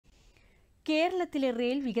കേരളത്തിലെ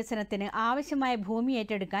റെയിൽ വികസനത്തിന് ആവശ്യമായ ഭൂമി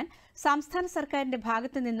ഏറ്റെടുക്കാൻ സംസ്ഥാന സർക്കാരിന്റെ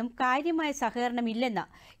ഭാഗത്തു നിന്നും കാര്യമായ സഹകരണമില്ലെന്ന്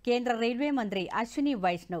കേന്ദ്ര റെയിൽവേ മന്ത്രി അശ്വിനി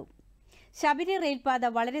വൈഷ്ണവ്. ശബരി റെയിൽപാത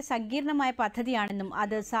വളരെ സങ്കീർണമായ പദ്ധതിയാണെന്നും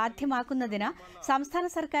അത് സാധ്യമാക്കുന്നതിന് സംസ്ഥാന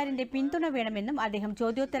സർക്കാരിന്റെ പിന്തുണ വേണമെന്നും അദ്ദേഹം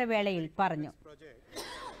ചോദ്യോത്തരവേളയിൽ പറഞ്ഞു.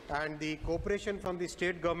 And the cooperation from the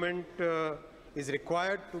state government is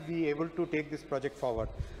required to be able to take this project forward.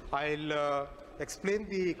 I'll explain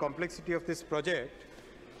the complexity of this project.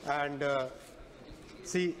 And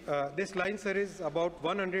this line, sir, is about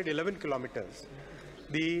 111 kilometers.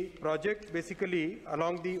 The project basically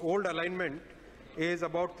along the old alignment is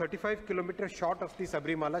about 35 kilometers short of the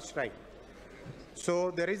Sabarimala shrine. So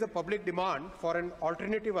there is a public demand for an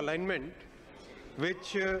alternative alignment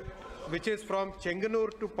which is from Chenganur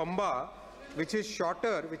to Pamba, which is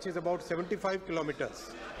shorter, which is about 75 kilometers.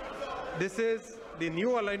 This is the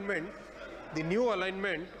new alignment. The new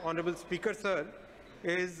alignment, Honorable Speaker, sir,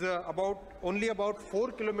 is only about 4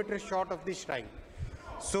 kilometers short of the shrine.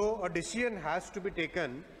 So a decision has to be taken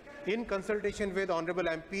in consultation with honorable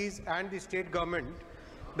MPs and the state government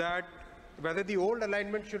that whether the old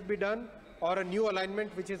alignment should be done or a new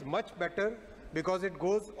alignment which is much better because it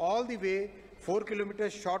goes all the way 4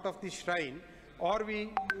 kilometers short of the shrine, or we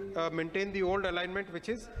maintain the old alignment which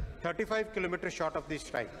is 35 kilometers short of the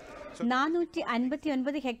shrine.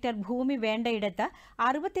 459 hectare ഭൂമി വേണ്ടയിടത്ത്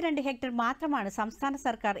 62 hectare മാത്രമാണ് സംസ്ഥാന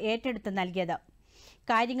സർക്കാർ ഏറ്റെടുത്ത് നൽകിയത്.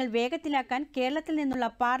 കാര്യങ്ങൾ വേഗത്തിലാക്കാൻ കേരളത്തിൽ നിന്നുള്ള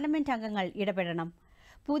പാർലമെന്റ് അംഗങ്ങൾ ഇടപെടണം.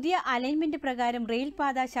 പുതിയ അലൈൻമെന്റ് പ്രകാരം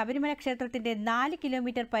റെയിൽപാത ശബരിമല ക്ഷേത്രത്തിന്റെ 4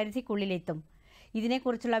 കിലോമീറ്റർ പരിധിക്കുള്ളിലെത്തും.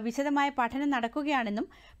 ഇതിനെക്കുറിച്ചുള്ള വിശദമായ പഠനം നടക്കുകയാണെന്നും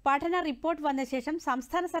പഠന റിപ്പോർട്ട് വന്ന ശേഷം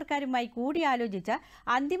സംസ്ഥാന സർക്കാരുമായി കൂടിയാലോചിച്ച്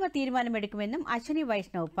അന്തിമ തീരുമാനമെടുക്കുമെന്നും അശ്വിനി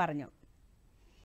വൈഷ്ണവ് പറഞ്ഞു.